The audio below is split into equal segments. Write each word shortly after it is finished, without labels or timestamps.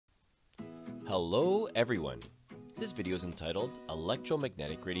Hello everyone! This video is entitled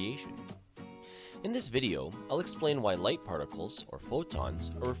Electromagnetic Radiation. In this video, I'll explain why light particles, or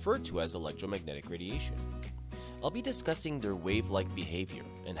photons, are referred to as electromagnetic radiation. I'll be discussing their wave-like behavior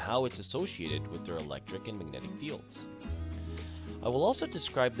and how it's associated with their electric and magnetic fields. I will also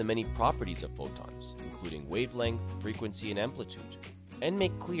describe the many properties of photons, including wavelength, frequency, and amplitude, and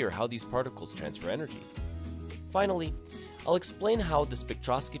make clear how these particles transfer energy. Finally, I'll explain how the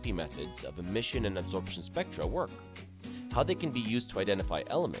spectroscopy methods of emission and absorption spectra work, how they can be used to identify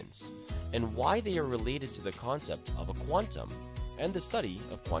elements, and why they are related to the concept of a quantum and the study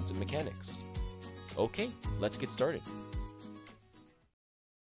of quantum mechanics. Okay, let's get started.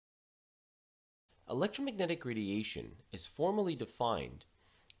 Electromagnetic radiation is formally defined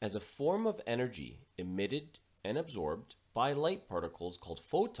as a form of energy emitted and absorbed by light particles called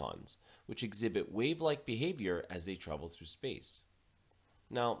photons, which exhibit wave-like behavior as they travel through space.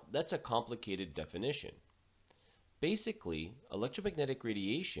 Now, that's a complicated definition. Basically, electromagnetic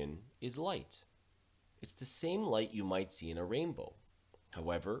radiation is light. It's the same light you might see in a rainbow.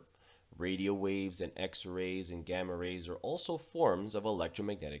 However, radio waves and X-rays and gamma rays are also forms of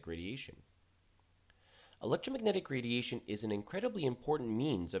electromagnetic radiation. Electromagnetic radiation is an incredibly important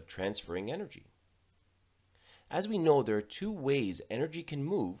means of transferring energy. As we know, there are two ways energy can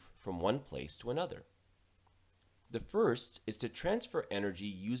move from one place to another. The first is to transfer energy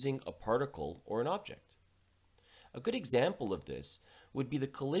using a particle or an object. A good example of this would be the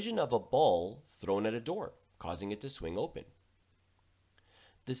collision of a ball thrown at a door, causing it to swing open.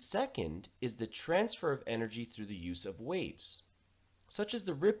 The second is the transfer of energy through the use of waves, such as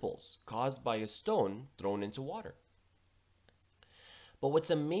the ripples caused by a stone thrown into water. But what's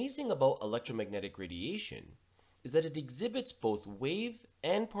amazing about electromagnetic radiation is that it exhibits both wave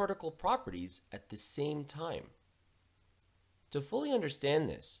and particle properties at the same time. To fully understand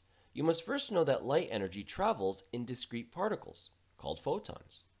this, you must first know that light energy travels in discrete particles, called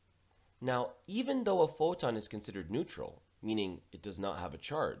photons. Now, even though a photon is considered neutral, meaning it does not have a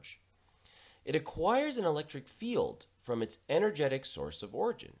charge, it acquires an electric field from its energetic source of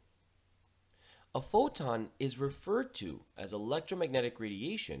origin. A photon is referred to as electromagnetic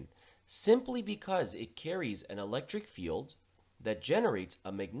radiation simply because it carries an electric field that generates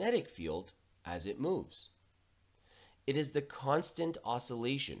a magnetic field as it moves. It is the constant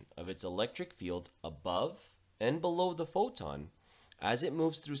oscillation of its electric field above and below the photon as it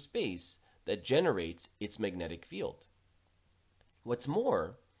moves through space that generates its magnetic field. What's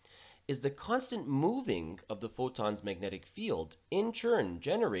more is the constant moving of the photon's magnetic field in turn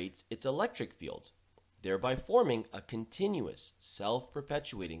generates its electric field, thereby forming a continuous,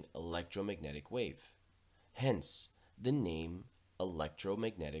 self-perpetuating electromagnetic wave. Hence, the name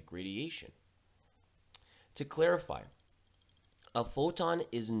electromagnetic radiation. To clarify, a photon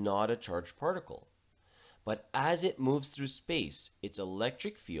is not a charged particle, but as it moves through space, its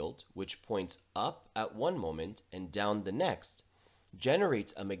electric field, which points up at one moment and down the next,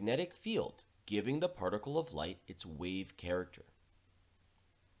 generates a magnetic field, giving the particle of light its wave character.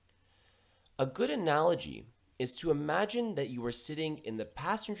 A good analogy is to imagine that you are sitting in the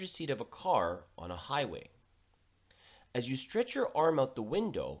passenger seat of a car on a highway. As you stretch your arm out the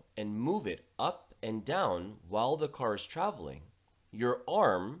window and move it up and down while the car is traveling, your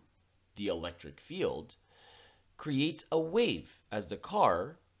arm, the electric field, creates a wave as the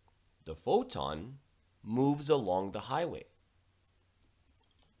car, the photon, moves along the highway.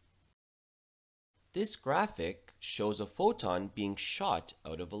 This graphic shows a photon being shot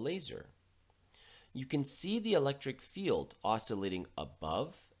out of a laser. You can see the electric field oscillating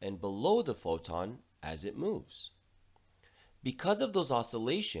above and below the photon as it moves. Because of those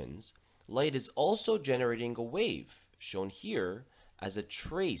oscillations, light is also generating a wave, shown here as a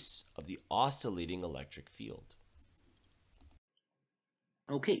trace of the oscillating electric field.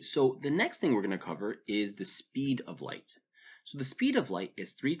 Okay, so the next thing we're going to cover is the speed of light. So the speed of light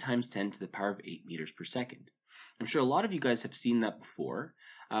is 3 times 10 to the power of 8 meters per second. I'm sure a lot of you guys have seen that before,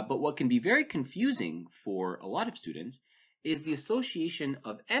 but what can be very confusing for a lot of students is the association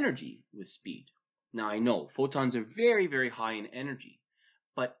of energy with speed. Now I know photons are very, very high in energy,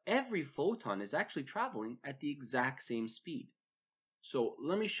 but every photon is actually traveling at the exact same speed. So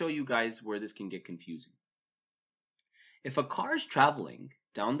let me show you guys where this can get confusing. If a car is traveling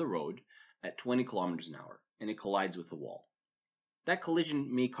down the road at 20 kilometers an hour and it collides with the wall, that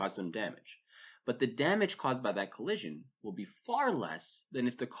collision may cause some damage, but the damage caused by that collision will be far less than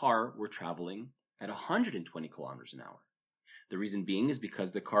if the car were traveling at 120 kilometers an hour. The reason being is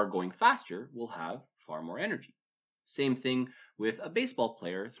because the car going faster will have far more energy. Same thing with a baseball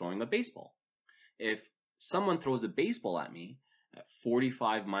player throwing a baseball. If someone throws a baseball at me at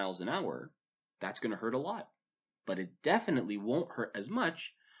 45 miles an hour, That's going to hurt a lot. But it definitely won't hurt as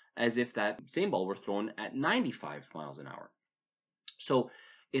much as if that same ball were thrown at 95 miles an hour. So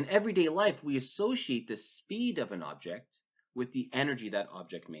in everyday life, we associate the speed of an object with the energy that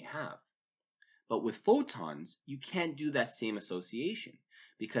object may have. But with photons, you can't do that same association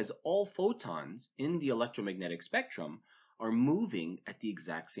because all photons in the electromagnetic spectrum are moving at the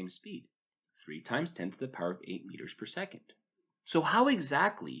exact same speed, 3 times 10 to the power of 8 meters per second. So how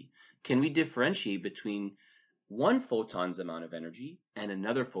exactly can we differentiate between one photon's amount of energy and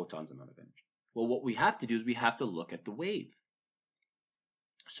another photon's amount of energy? Well, what we have to do is we have to look at the wave.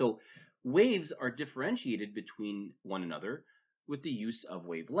 So waves are differentiated between one another with the use of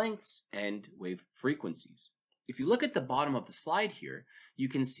wavelengths and wave frequencies. If you look at the bottom of the slide here, you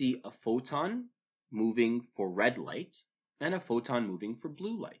can see a photon moving for red light and a photon moving for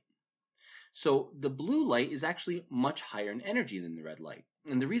blue light. So the blue light is actually much higher in energy than the red light.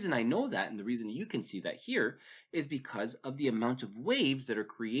 And the reason I know that and the reason you can see that here is because of the amount of waves that are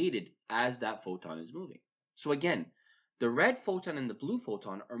created as that photon is moving. So again, the red photon and the blue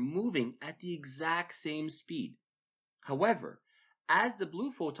photon are moving at the exact same speed. However, as the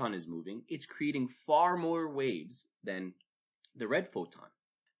blue photon is moving, it's creating far more waves than the red photon.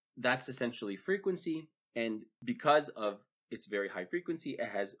 That's essentially frequency, and because of its very high frequency, it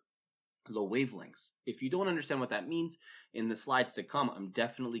has low wavelengths. If you don't understand what that means, in the slides to come, I'm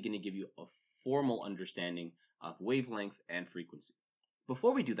definitely going to give you a formal understanding of wavelength and frequency.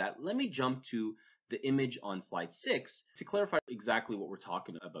 Before we do that, let me jump to the image on slide 6 to clarify exactly what we're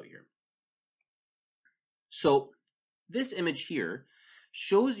talking about here. So this image here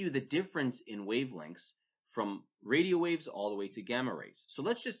shows you the difference in wavelengths from radio waves all the way to gamma rays. So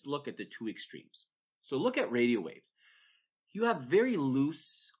let's just look at the two extremes. So look at radio waves. You have very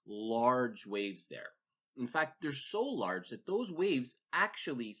loose, large waves there. In fact, they're so large that those waves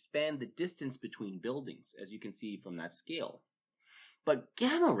actually span the distance between buildings, as you can see from that scale. But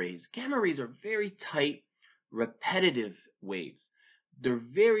gamma rays are very tight, repetitive waves. They're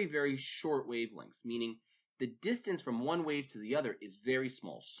very, very short wavelengths, meaning the distance from one wave to the other is very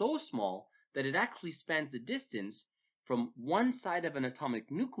small. So small that it actually spans the distance from one side of an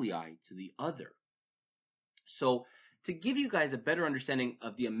atomic nuclei to the other. So to give you guys a better understanding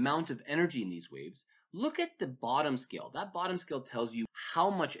of the amount of energy in these waves, look at the bottom scale. That bottom scale tells you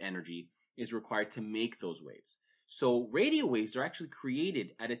how much energy is required to make those waves. So radio waves are actually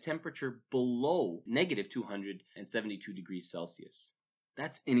created at a temperature below negative 272 degrees Celsius.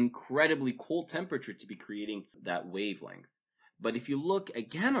 That's an incredibly cold temperature to be creating that wavelength. But if you look at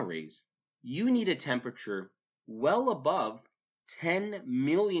gamma rays, you need a temperature well above 10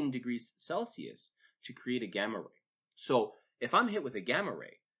 million degrees Celsius to create a gamma ray. So if I'm hit with a gamma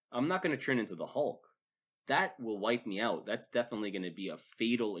ray, I'm not going to turn into the Hulk. That will wipe me out. That's definitely going to be a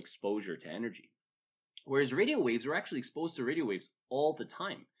fatal exposure to energy. Whereas radio waves are actually exposed to radio waves all the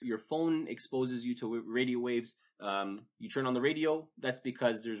time. Your phone exposes you to radio waves. You turn on the radio, that's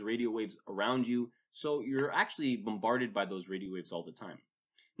because there's radio waves around you. So you're actually bombarded by those radio waves all the time.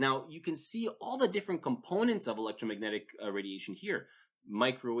 Now, you can see all the different components of electromagnetic radiation here.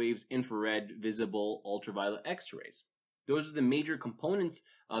 Microwaves, infrared, visible, ultraviolet, X-rays. Those are the major components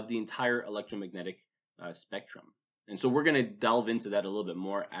of the entire electromagnetic spectrum. And so we're going to delve into that a little bit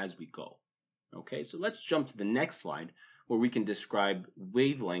more as we go. Okay, so let's jump to the next slide where we can describe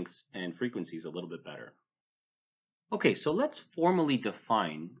wavelengths and frequencies a little bit better. Okay, so let's formally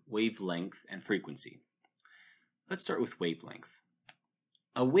define wavelength and frequency. Let's start with wavelength.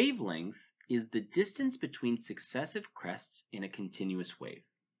 A wavelength is the distance between successive crests in a continuous wave.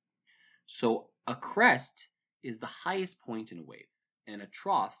 So a crest is the highest point in a wave, and a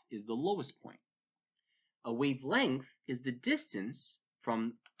trough is the lowest point. A wavelength is the distance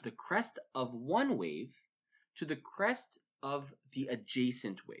from the crest of one wave to the crest of the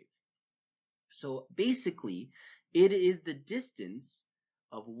adjacent wave. So basically, it is the distance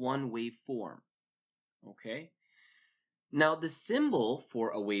of one waveform. Okay? Now, the symbol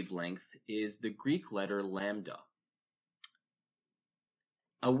for a wavelength is the Greek letter lambda.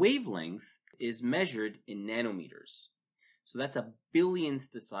 A wavelength is measured in nanometers. So that's a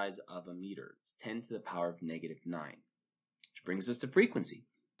billionth the size of a meter. It's 10 to the power of negative 9. Which brings us to frequency,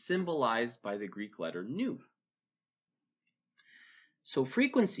 symbolized by the Greek letter nu. So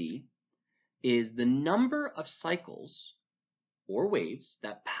frequency is the number of cycles or waves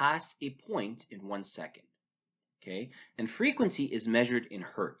that pass a point in 1 second. Okay, and frequency is measured in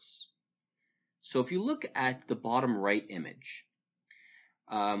hertz. So if you look at the bottom right image,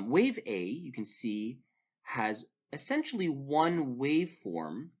 wave A, you can see, has essentially one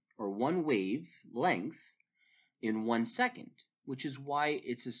waveform or one wave length in 1 second, which is why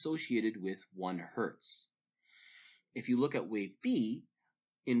it's associated with 1 hertz. If you look at wave B,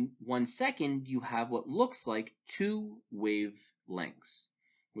 in 1 second, you have what looks like 2 wavelengths,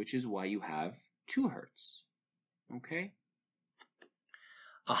 which is why you have 2 hertz. Okay?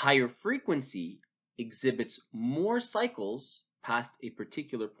 A higher frequency exhibits more cycles past a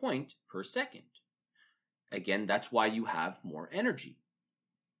particular point per second. Again, that's why you have more energy.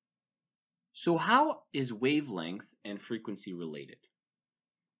 So how is wavelength and frequency related?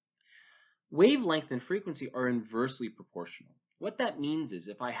 Wavelength and frequency are inversely proportional. What that means is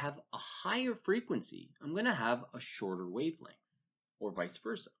if I have a higher frequency, I'm going to have a shorter wavelength, or vice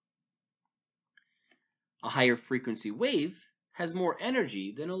versa. A higher frequency wave has more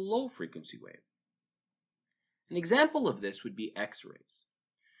energy than a low frequency wave. An example of this would be X-rays.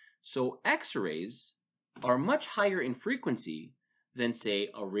 So X-rays are much higher in frequency than, say,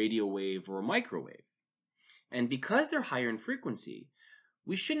 a radio wave or a microwave. And because they're higher in frequency,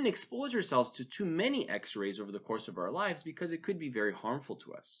 we shouldn't expose ourselves to too many X-rays over the course of our lives because it could be very harmful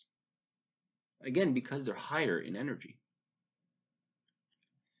to us. Again, because they're higher in energy.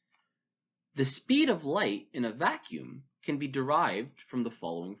 The speed of light in a vacuum can be derived from the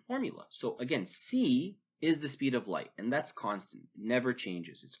following formula. So again, c is the speed of light, and that's constant. It never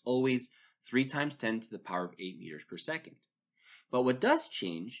changes. It's always 3 times 10 to the power of 8 meters per second. But what does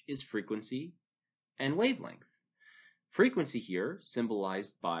change is frequency and wavelength. Frequency here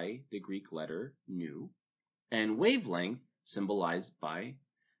symbolized by the Greek letter nu, and wavelength symbolized by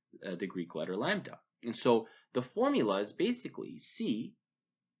the Greek letter lambda. And so the formula is basically c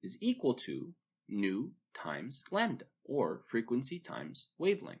is equal to nu times lambda, or frequency times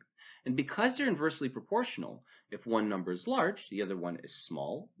wavelength. And because they're inversely proportional, if one number is large, the other one is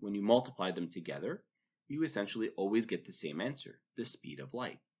small, when you multiply them together, you essentially always get the same answer, the speed of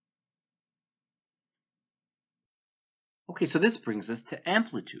light. Okay, so this brings us to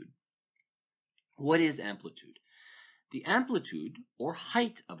amplitude. What is amplitude? The amplitude, or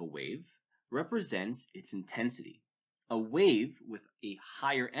height of a wave, represents its intensity. A wave with a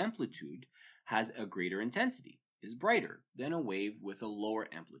higher amplitude has a greater intensity, is brighter than a wave with a lower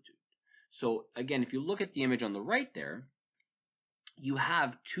amplitude. So again, if you look at the image on the right there, you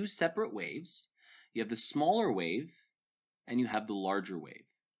have 2 separate waves. You have the smaller wave and you have the larger wave.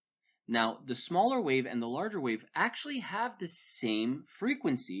 Now, the smaller wave and the larger wave actually have the same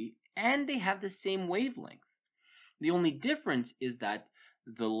frequency and they have the same wavelength. The only difference is that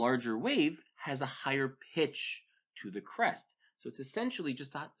the larger wave has a higher pitch to the crest. So it's essentially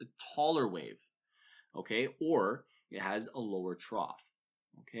just a taller wave, okay? Or it has a lower trough,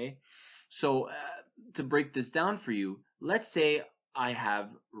 okay? So to break this down for you, let's say I have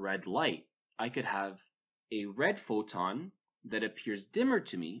red light. I could have a red photon that appears dimmer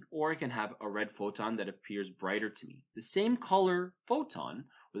to me, or I can have a red photon that appears brighter to me. The same color photon,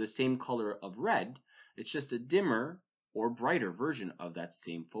 or the same color of red, it's just a dimmer or brighter version of that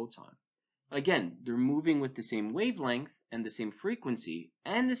same photon. Again, they're moving with the same wavelength and the same frequency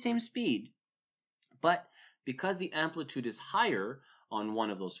and the same speed, but because the amplitude is higher on one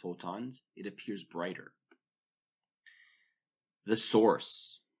of those photons, it appears brighter. The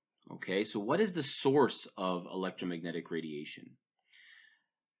source. Okay, so what is the source of electromagnetic radiation?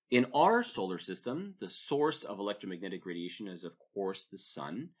 In our solar system, the source of electromagnetic radiation is, of course, the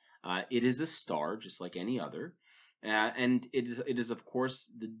sun. It is a star, just like any other, and it is, of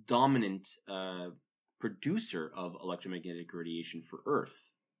course, the dominant producer of electromagnetic radiation for Earth.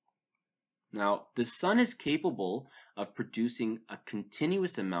 Now, the sun is capable of producing a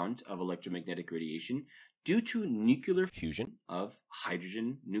continuous amount of electromagnetic radiation due to nuclear fusion of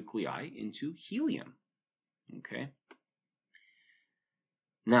hydrogen nuclei into helium. Okay.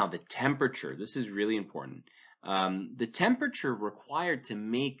 Now, the temperature. This is really important. The temperature required to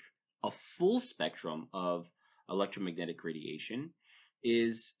make a full spectrum of electromagnetic radiation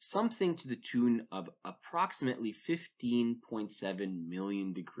is something to the tune of approximately 15.7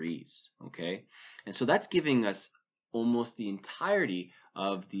 million degrees. Okay. And so that's giving us almost the entirety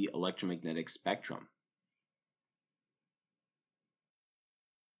of the electromagnetic spectrum.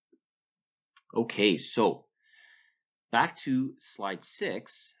 Okay, so back to slide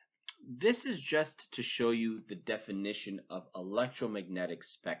 6. This is just to show you the definition of electromagnetic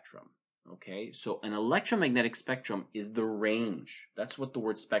spectrum. Okay, so an electromagnetic spectrum is the range. That's what the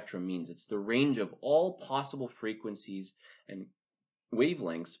word spectrum means. It's the range of all possible frequencies and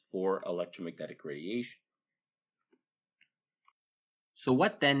wavelengths for electromagnetic radiation. So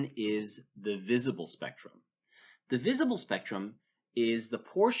what then is the visible spectrum? The visible spectrum is the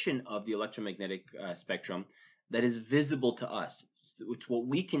portion of the electromagnetic spectrum that is visible to us. It's what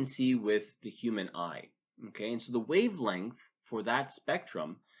we can see with the human eye. Okay, and so the wavelength for that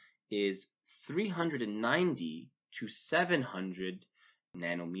spectrum is 390 to 700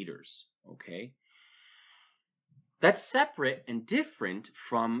 nanometers, okay? That's separate and different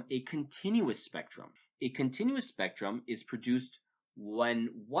from a continuous spectrum. A continuous spectrum is produced when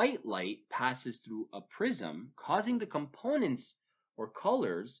white light passes through a prism, causing the components or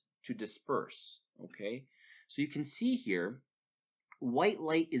colors to disperse, okay? So you can see here, white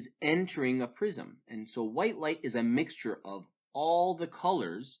light is entering a prism, and so white light is a mixture of all the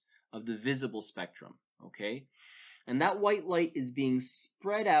colors of the visible spectrum, okay? And that white light is being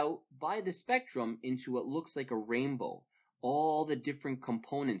spread out by the spectrum into what looks like a rainbow. All the different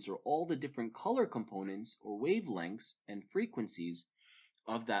components or all the different color components or wavelengths and frequencies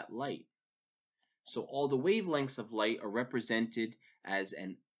of that light. So all the wavelengths of light are represented as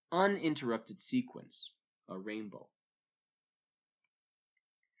an uninterrupted sequence, a rainbow.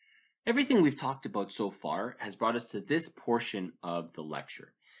 Everything we've talked about so far has brought us to this portion of the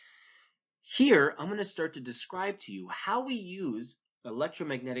lecture. Here, I'm going to start to describe to you how we use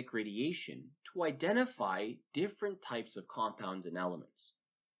electromagnetic radiation to identify different types of compounds and elements.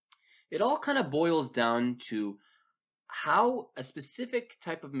 It all kind of boils down to how a specific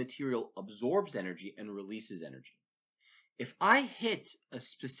type of material absorbs energy and releases energy. If I hit a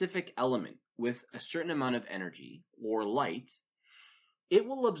specific element with a certain amount of energy or light, it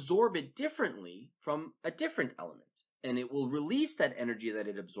will absorb it differently from a different element. And it will release that energy that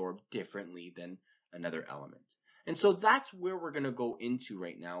it absorbed differently than another element. And so that's where we're going to go into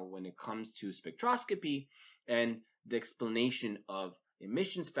right now when it comes to spectroscopy and the explanation of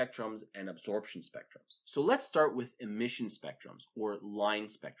emission spectrums and absorption spectrums. So let's start with emission spectrums or line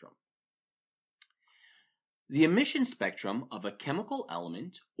spectrum. The emission spectrum of a chemical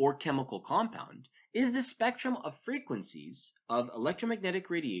element or chemical compound is the spectrum of frequencies of electromagnetic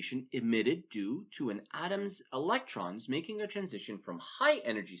radiation emitted due to an atom's electrons making a transition from high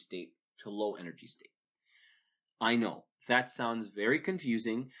energy state to low energy state. I know, that sounds very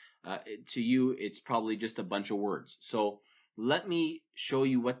confusing. To you, it's probably just a bunch of words. So let me show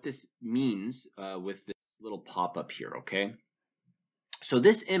you what this means with this little pop-up here, okay? So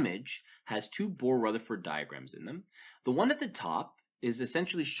this image has two Bohr-Rutherford diagrams in them. The one at the top is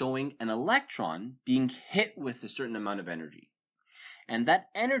essentially showing an electron being hit with a certain amount of energy. And that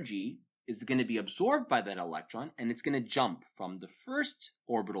energy is going to be absorbed by that electron, and it's going to jump from the first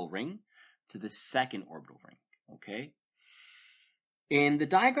orbital ring to the second orbital ring, okay? In the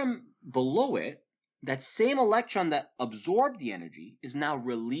diagram below it, that same electron that absorbed the energy is now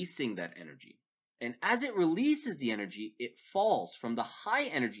releasing that energy. And as it releases the energy, it falls from the high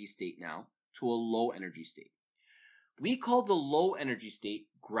energy state now to a low energy state. We call the low energy state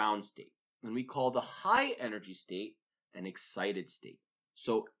ground state, and we call the high energy state an excited state.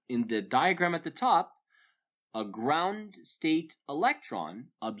 So in the diagram at the top, a ground state electron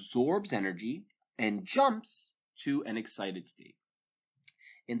absorbs energy and jumps to an excited state.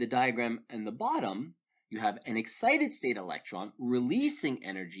 In the diagram in the bottom, you have an excited state electron releasing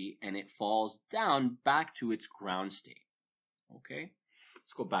energy and it falls down back to its ground state. Okay,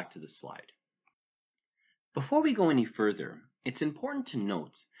 let's go back to the slide. Before we go any further, it's important to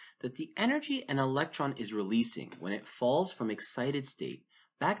note that the energy an electron is releasing when it falls from excited state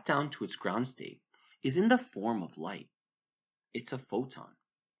back down to its ground state is in the form of light. It's a photon.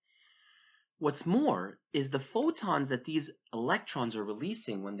 What's more is the photons that these electrons are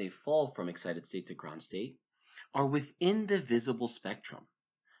releasing when they fall from excited state to ground state are within the visible spectrum.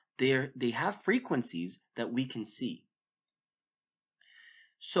 They have frequencies that we can see.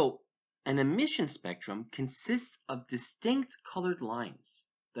 So an emission spectrum consists of distinct colored lines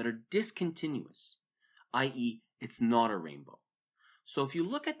that are discontinuous, i.e., it's not a rainbow. So if you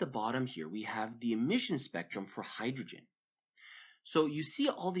look at the bottom here, we have the emission spectrum for hydrogen. So you see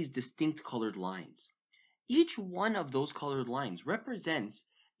all these distinct colored lines. Each one of those colored lines represents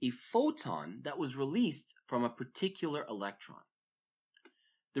a photon that was released from a particular electron.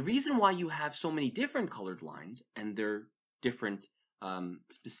 The reason why you have so many different colored lines, and they're different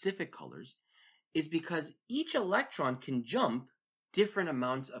specific colors, is because each electron can jump different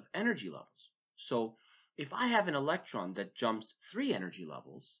amounts of energy levels. So if I have an electron that jumps 3 energy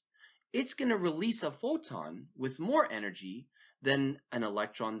levels, it's going to release a photon with more energy than an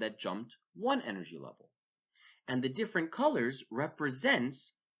electron that jumped 1 energy level. And the different colors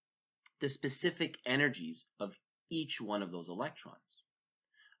represents the specific energies of each one of those electrons.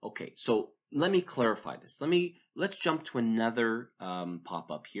 Okay, so let me clarify this. Let's jump to another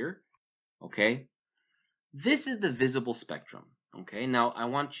pop-up here. Okay, this is the visible spectrum. Okay, now I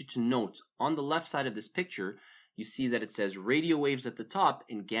want you to note on the left side of this picture, you see that it says radio waves at the top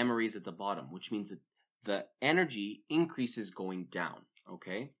and gamma rays at the bottom, which means that the energy increases going down,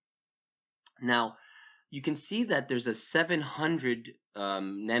 okay? Now, you can see that there's a 700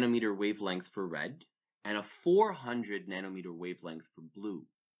 nanometer wavelength for red and a 400 nanometer wavelength for blue,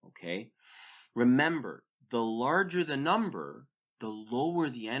 okay? Remember, the larger the number, the lower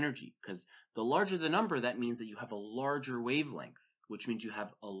the energy, because the larger the number, that means that you have a larger wavelength, which means you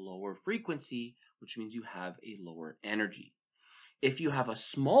have a lower frequency, which means you have a lower energy. If you have a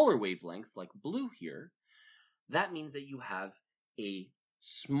smaller wavelength, like blue here, that means that you have a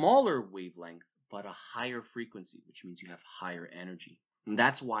smaller wavelength, but a higher frequency, which means you have higher energy. And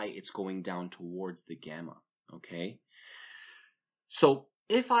that's why it's going down towards the gamma, okay? So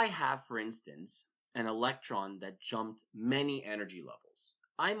if I have, for instance, an electron that jumped many energy levels,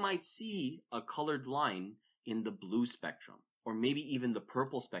 I might see a colored line in the blue spectrum, or maybe even the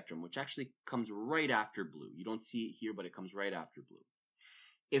purple spectrum, which actually comes right after blue. You don't see it here, but it comes right after blue.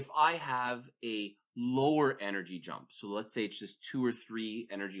 If I have a lower energy jump, so let's say it's just 2 or 3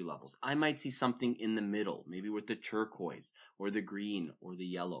 energy levels, I might see something in the middle, maybe with the turquoise or the green or the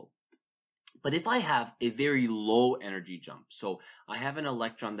yellow. But if I have a very low energy jump, so I have an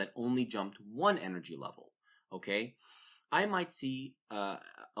electron that only jumped 1 energy level, okay, I might see a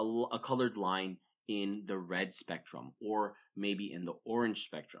colored line in the red spectrum or maybe in the orange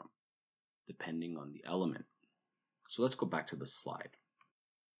spectrum, depending on the element. So let's go back to the slide.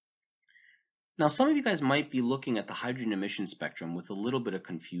 Now, some of you guys might be looking at the hydrogen emission spectrum with a little bit of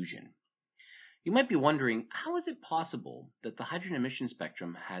confusion. You might be wondering, how is it possible that the hydrogen emission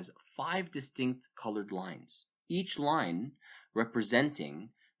spectrum has 5 distinct colored lines, each line representing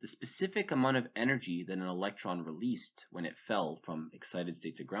the specific amount of energy that an electron released when it fell from excited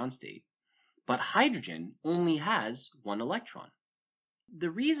state to ground state, but hydrogen only has 1 electron? The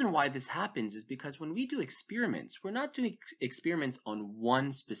reason why this happens is because when we do experiments, we're not doing experiments on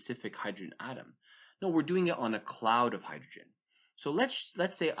one specific hydrogen atom. No, we're doing it on a cloud of hydrogen. So let's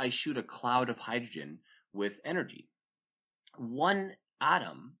say I shoot a cloud of hydrogen with energy. One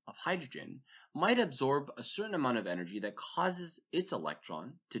atom of hydrogen might absorb a certain amount of energy that causes its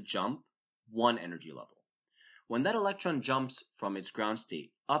electron to jump 1 energy level. When that electron jumps from its ground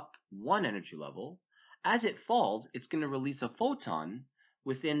state up 1 energy level, as it falls, it's going to release a photon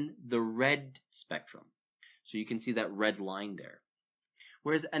within the red spectrum. So you can see that red line there.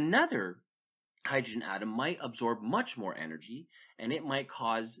 Whereas another hydrogen atom might absorb much more energy, and it might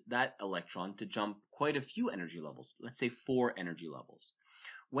cause that electron to jump quite a few energy levels, let's say 4 energy levels.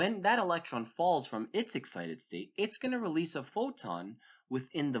 When that electron falls from its excited state, it's going to release a photon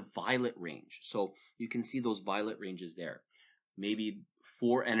within the violet range. So you can see those violet ranges there. Maybe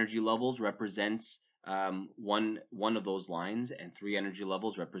 4 energy levels represents one of those lines, and 3 energy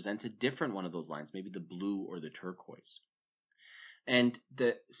levels represents a different one of those lines, maybe the blue or the turquoise. And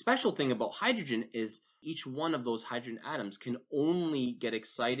the special thing about hydrogen is each one of those hydrogen atoms can only get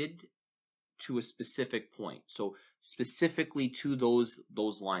excited to a specific point. So specifically to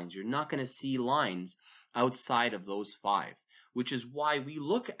those lines. You're not going to see lines outside of those 5, which is why we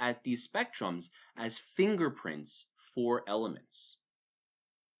look at these spectrums as fingerprints for elements.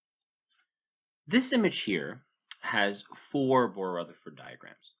 This image here has 4 Bohr-Rutherford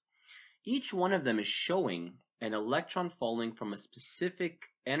diagrams. Each one of them is showing an electron falling from a specific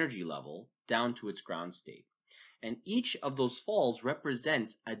energy level down to its ground state. And each of those falls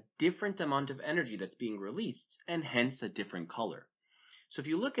represents a different amount of energy that's being released, and hence a different color. So if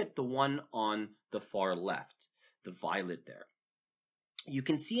you look at the one on the far left, the violet there, you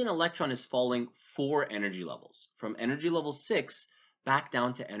can see an electron is falling 4 energy levels, from energy level 6 back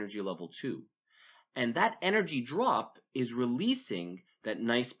down to energy level 2. And that energy drop is releasing that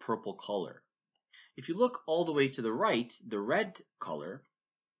nice purple color. If you look all the way to the right, the red color,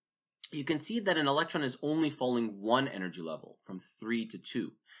 you can see that an electron is only falling 1 energy level, from 3 to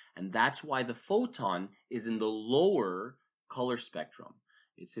 2. And that's why the photon is in the lower color spectrum.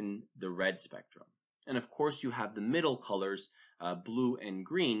 It's in the red spectrum. And of course, you have the middle colors, blue and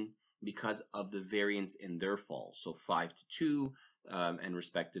green, because of the variance in their fall. So 5 to 2, and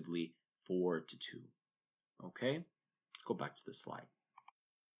respectively 4 to 2. Okay, let's go back to the slide.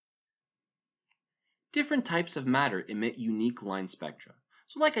 Different types of matter emit unique line spectra.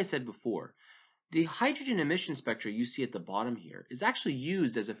 So like I said before, the hydrogen emission spectra you see at the bottom here is actually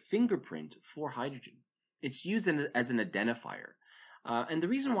used as a fingerprint for hydrogen. It's used as an identifier. And the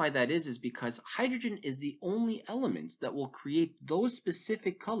reason why that is because hydrogen is the only element that will create those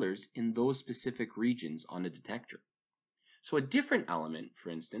specific colors in those specific regions on a detector. So a different element, for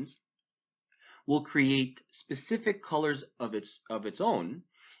instance, will create specific colors of its own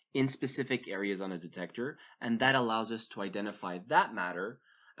in specific areas on a detector, and that allows us to identify that matter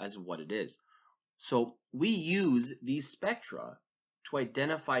as what it is. So we use these spectra to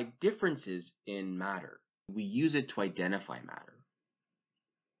identify differences in matter. We use it to identify matter.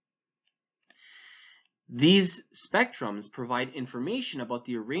 These spectrums provide information about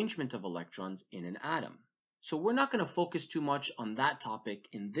the arrangement of electrons in an atom. So we're not going to focus too much on that topic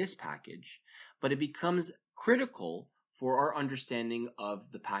in this package, but it becomes critical for our understanding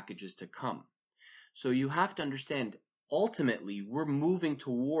of the packages to come. So you have to understand, ultimately, we're moving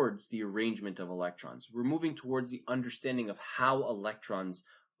towards the arrangement of electrons. We're moving towards the understanding of how electrons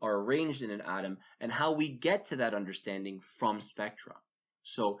are arranged in an atom and how we get to that understanding from spectra.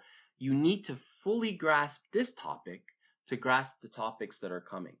 So you need to fully grasp this topic to grasp the topics that are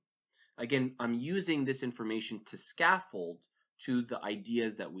coming. Again, I'm using this information to scaffold to the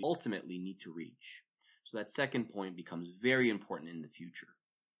ideas that we ultimately need to reach. So that second point becomes very important in the future.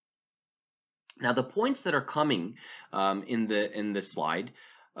 Now, the points that are coming in the slide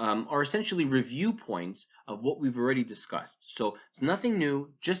are essentially review points of what we've already discussed. So it's nothing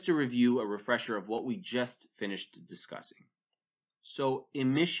new, just a review, a refresher of what we just finished discussing. So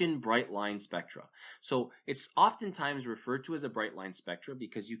emission bright line spectra. So it's oftentimes referred to as a bright line spectra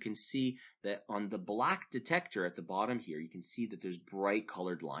because you can see that on the black detector at the bottom here, you can see that there's bright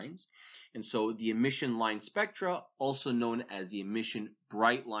colored lines. And so the emission line spectra, also known as the emission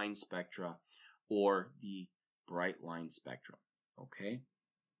bright line spectra or the bright line spectrum, okay?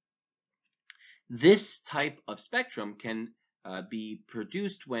 This type of spectrum can be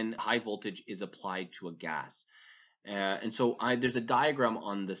produced when high voltage is applied to a gas. And so there's a diagram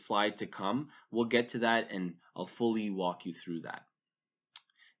on the slide to come. We'll get to that and I'll fully walk you through that.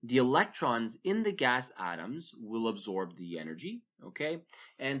 The electrons in the gas atoms will absorb the energy, okay?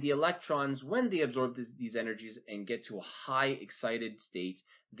 And the electrons, when they absorb these energies and get to a high excited state,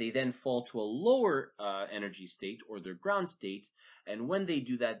 they then fall to a lower energy state or their ground state. And when they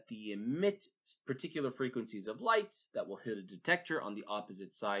do that, they emit particular frequencies of light that will hit a detector on the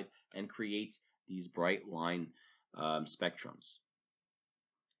opposite side and create these bright line spectrums.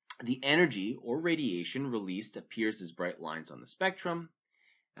 The energy or radiation released appears as bright lines on the spectrum.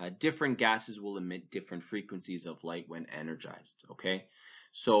 Different gases will emit different frequencies of light when energized, okay?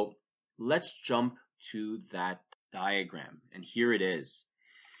 So let's jump to that diagram, and here it is.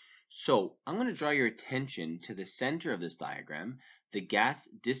 So I'm going to draw your attention to the center of this diagram, the gas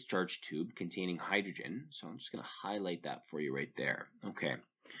discharge tube containing hydrogen. So I'm just going to highlight that for you right there, okay?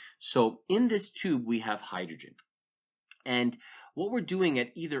 So in this tube, we have hydrogen. And what we're doing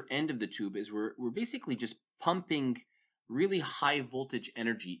at either end of the tube is we're basically just pumping really high voltage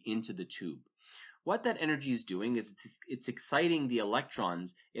energy into the tube. What that energy is doing is it's exciting the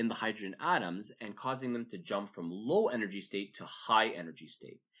electrons in the hydrogen atoms and causing them to jump from low energy state to high energy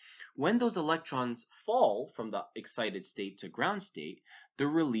state. When those electrons fall from the excited state to ground state, they're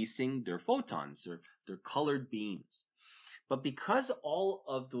releasing their photons, their colored beams. But because all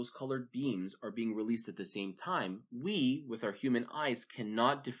of those colored beams are being released at the same time, we, with our human eyes,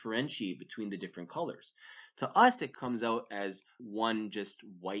 cannot differentiate between the different colors. To us, it comes out as one just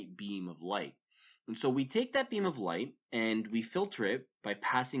white beam of light. And so we take that beam of light and we filter it by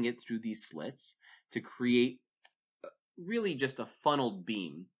passing it through these slits to create really just a funneled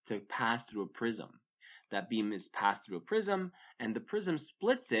beam to pass through a prism. That beam is passed through a prism, and the prism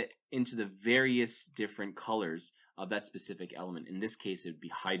splits it into the various different colors of that specific element. In this case, it would be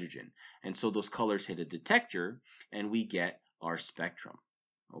hydrogen. And so those colors hit a detector, and we get our spectrum,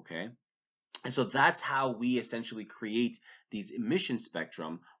 okay? And so that's how we essentially create these emission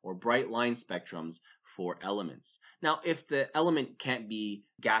spectrum or bright line spectrums for elements. Now, if the element can't be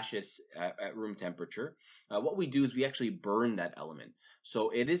gaseous at room temperature, what we do is we actually burn that element.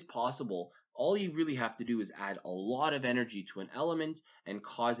 So it is possible. All you really have to do is add a lot of energy to an element and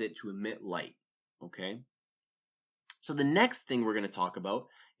cause it to emit light, okay? So the next thing we're going to talk about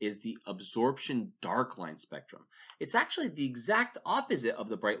is the absorption dark line spectrum. It's actually the exact opposite of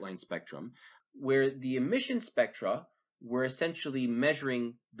the bright line spectrum, where the emission spectra, we're essentially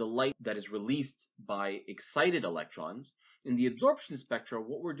measuring the light that is released by excited electrons. In the absorption spectra,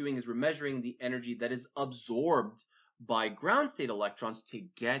 what we're doing is we're measuring the energy that is absorbed by ground state electrons to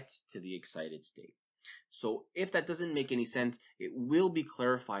get to the excited state. So if that doesn't make any sense, it will be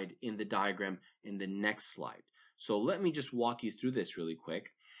clarified in the diagram in the next slide. So let me just walk you through this really quick.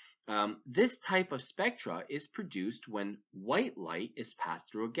 This type of spectra is produced when white light is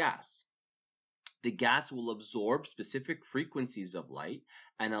passed through a gas. The gas will absorb specific frequencies of light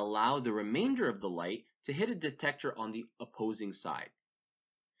and allow the remainder of the light to hit a detector on the opposing side.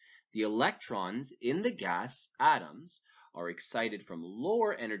 The electrons in the gas atoms are excited from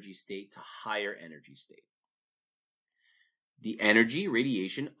lower energy state to higher energy state. The energy,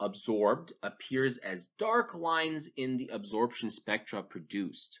 radiation, absorbed appears as dark lines in the absorption spectra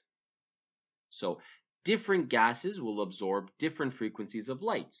produced. So different gases will absorb different frequencies of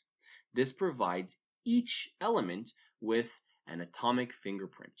light. This provides each element with an atomic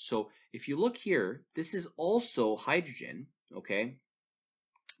fingerprint. So if you look here, this is also hydrogen, okay?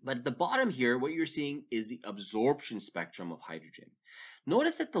 But at the bottom here, what you're seeing is the absorption spectrum of hydrogen.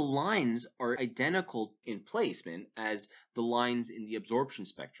 Notice that the lines are identical in placement as the lines in the absorption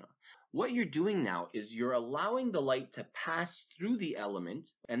spectra. What you're doing now is you're allowing the light to pass through the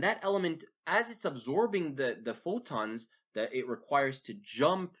element, and that element, as it's absorbing the photons that it requires to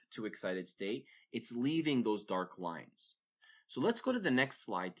jump to excited state, it's leaving those dark lines. So let's go to the next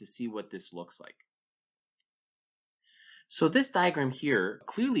slide to see what this looks like. So this diagram here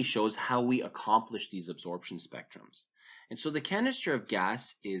clearly shows how we accomplish these absorption spectrums. And so the canister of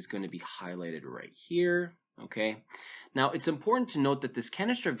gas is going to be highlighted right here, okay? Now it's important to note that this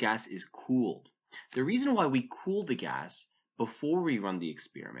canister of gas is cooled. The reason why we cool the gas before we run the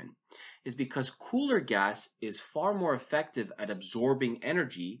experiment is because cooler gas is far more effective at absorbing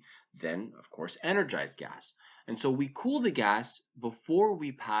energy than, of course, energized gas. And so we cool the gas before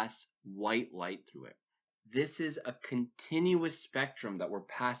we pass white light through it. This is a continuous spectrum that we're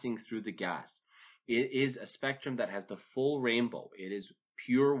passing through the gas. It is a spectrum that has the full rainbow. It is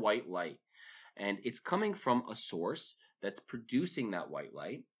pure white light. And it's coming from a source that's producing that white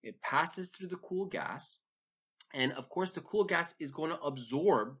light. It passes through the cool gas. And of course, the cool gas is going to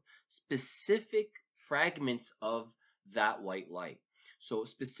absorb specific fragments of that white light. So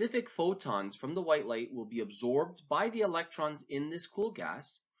specific photons from the white light will be absorbed by the electrons in this cool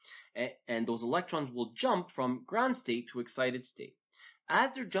gas. And those electrons will jump from ground state to excited state.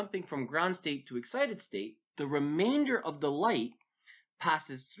 As they're jumping from ground state to excited state, the remainder of the light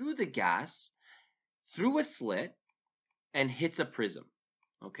passes through the gas, through a slit, and hits a prism,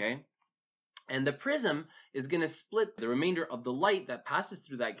 okay? And the prism is going to split the remainder of the light that passes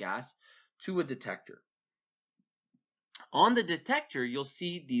through that gas to a detector. On the detector, you'll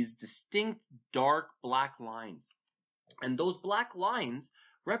see these distinct dark black lines. And those black lines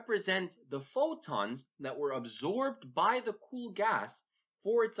represent the photons that were absorbed by the cool gas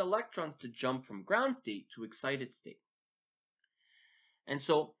for its electrons to jump from ground state to excited state. And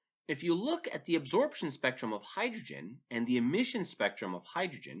so if you look at the absorption spectrum of hydrogen and the emission spectrum of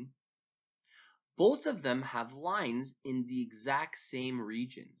hydrogen, both of them have lines in the exact same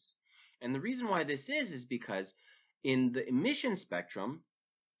regions. And the reason why this is because in the emission spectrum,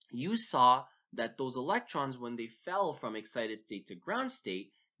 you saw that those electrons, when they fell from excited state to ground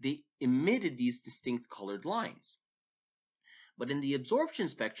state, they emitted these distinct colored lines. But in the absorption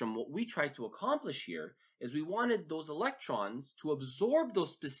spectrum, what we tried to accomplish here is we wanted those electrons to absorb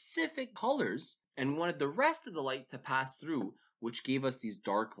those specific colors, and we wanted the rest of the light to pass through, which gave us these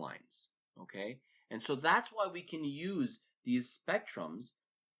dark lines, okay? And so that's why we can use these spectrums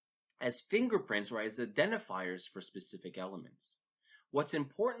as fingerprints or as identifiers for specific elements. What's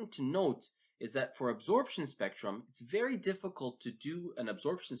important to note is that for absorption spectrum, it's very difficult to do an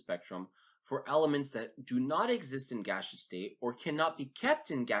absorption spectrum for elements that do not exist in gaseous state or cannot be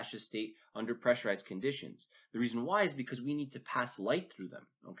kept in gaseous state under pressurized conditions. The reason why is because we need to pass light through them,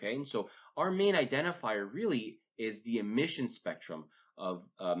 okay? And so our main identifier really is the emission spectrum of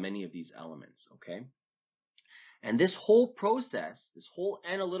many of these elements, okay? And this whole process, this whole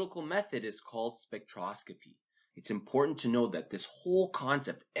analytical method is called spectroscopy. It's important to know that this whole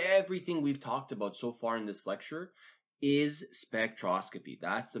concept, everything we've talked about so far in this lecture, is spectroscopy.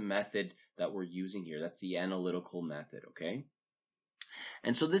 That's the method that we're using here. That's the analytical method, okay?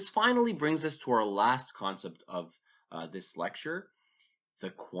 And so this finally brings us to our last concept of this lecture, the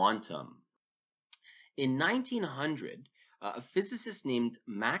quantum. In 1900, a physicist named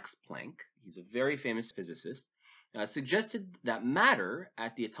Max Planck, he's a very famous physicist, suggested that matter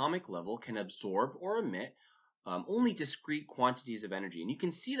at the atomic level can absorb or emit only discrete quantities of energy. And you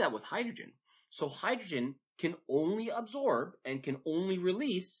can see that with hydrogen. So hydrogen can only absorb and can only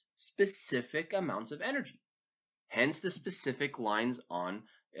release specific amounts of energy. Hence the specific lines on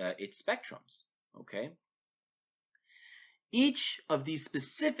its spectrums, okay? Each of these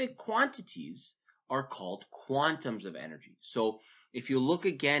specific quantities are called quantums of energy. So if you look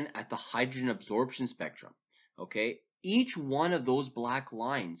again at the hydrogen absorption spectrum, okay, each one of those black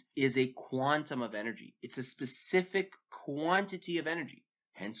lines is a quantum of energy. It's a specific quantity of energy,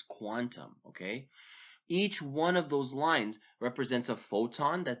 hence quantum, okay? Each one of those lines represents a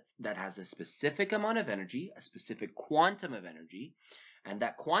photon that has a specific amount of energy, a specific quantum of energy, and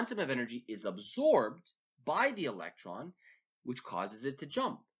that quantum of energy is absorbed by the electron, which causes it to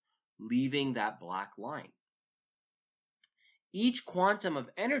jump, leaving that black line. each quantum of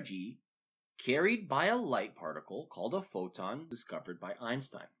energy carried by a light particle called a photon discovered by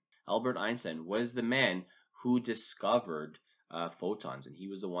Einstein. Albert Einstein was the man who discovered photons, and he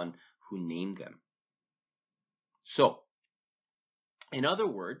was the one who named them. So, in other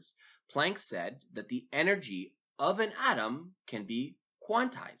words, Planck said that the energy of an atom can be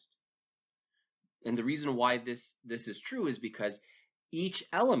quantized. And the reason why this is true is because each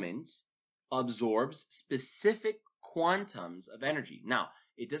element absorbs specific quantums of energy. Now,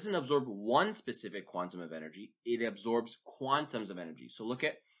 it doesn't absorb one specific quantum of energy, it absorbs quantums of energy. So look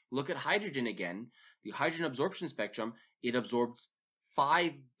at hydrogen again. The hydrogen absorption spectrum, it absorbs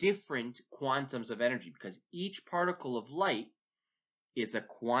 5 different quantums of energy because each particle of light is a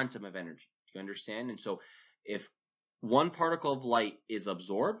quantum of energy. Do you understand? And so if one particle of light is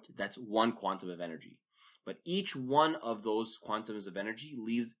absorbed, that's one quantum of energy. But each one of those quantums of energy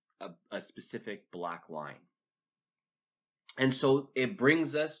leaves a specific black line. And so it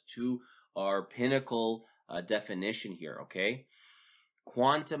brings us to our pinnacle definition here, okay?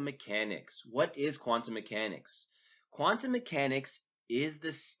 Quantum mechanics. What is quantum mechanics? Quantum mechanics is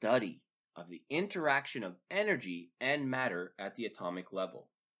the study of the interaction of energy and matter at the atomic level.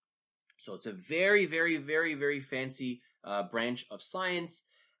 So it's a very, very, very, very fancy branch of science,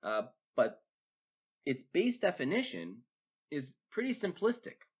 but its base definition is pretty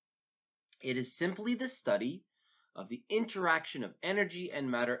simplistic. It is simply the study of the interaction of energy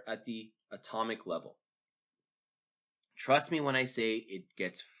and matter at the atomic level. Trust me when I say it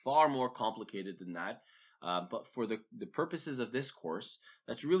gets far more complicated than that, but for the purposes of this course,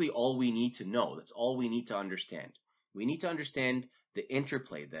 that's really all we need to know. That's all we need to understand. We need to understand the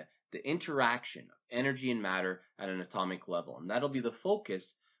interplay, the interaction of energy and matter at an atomic level. And that'll be the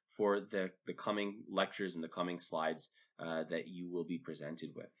focus for the coming lectures and the coming slides that you will be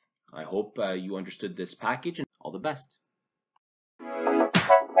presented with. I hope you understood this package, and all the best.